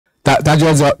大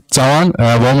家早安，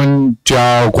我们叫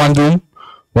GuanDOOM，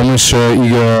我们是一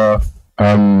个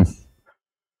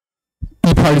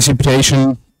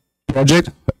e-participation project，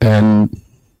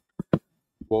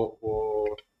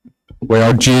 我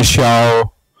要介绍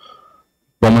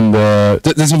我们的，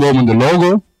这是我们的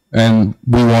logo， and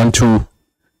we want to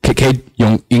可以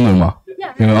用英文吗？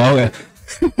英文 OK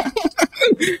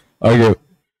okay.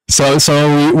 So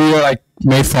we were like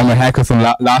made from a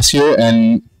hackathon last year,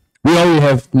 and we already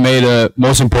have made a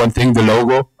most important thing, the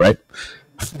logo, right?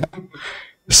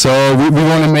 So we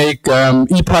want to make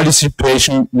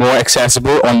e-participation more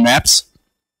accessible on maps.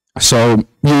 So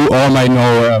you all might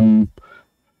know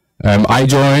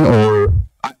iJoin or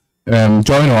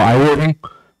iVoting.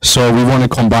 So we want to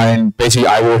combine basically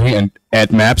iVoting and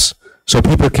add maps, so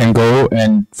people can go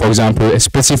and, for example,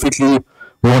 specifically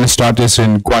we want to start this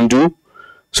in GuanDOO,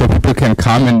 so people can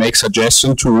come and make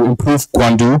suggestions to improve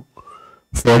GuanDOO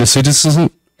for the citizens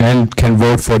and can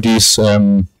vote for these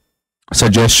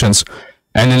suggestions.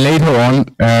 And then later on,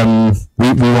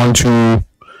 we want to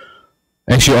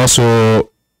actually also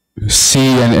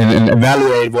see and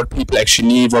evaluate what people actually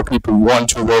need, what people want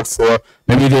to vote for.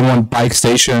 Maybe they want bike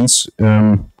stations.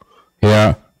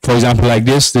 Yeah, for example, like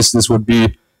this would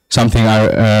be something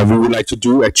we would like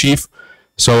to achieve.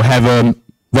 So have a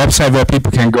website where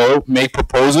people can go make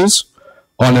proposals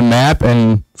on a map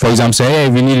and, for example, say, hey,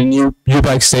 we need a new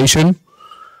bike station,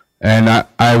 and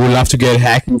I would love to get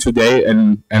hacking today.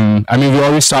 And I mean, we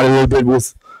already started a little bit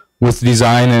with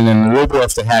design and a little bit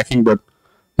of the hacking, but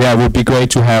yeah, it would be great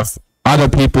to have other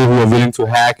people who are willing to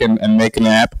hack and make an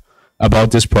app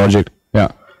about this project.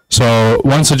 Yeah. So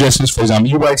one suggestion is, for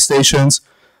example, bike stations.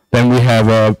 Then we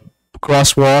have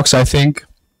crosswalks, I think,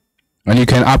 and you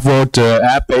can upvote the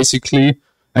app basically,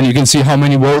 and you can see how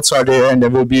many votes are there, and there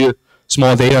will be a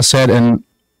small data set. And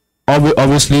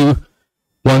obviously,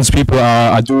 once people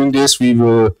are doing this, we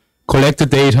will collect the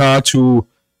data to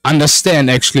understand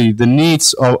actually the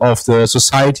needs of the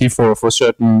society for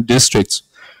certain districts.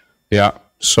 Yeah,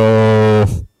 so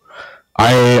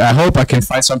I hope I can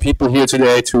find some people here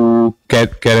today to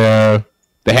get the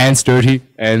hands dirty,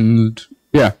 and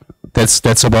yeah,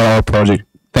 that's about our project.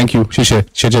 Thank you. 谢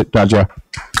谢大家。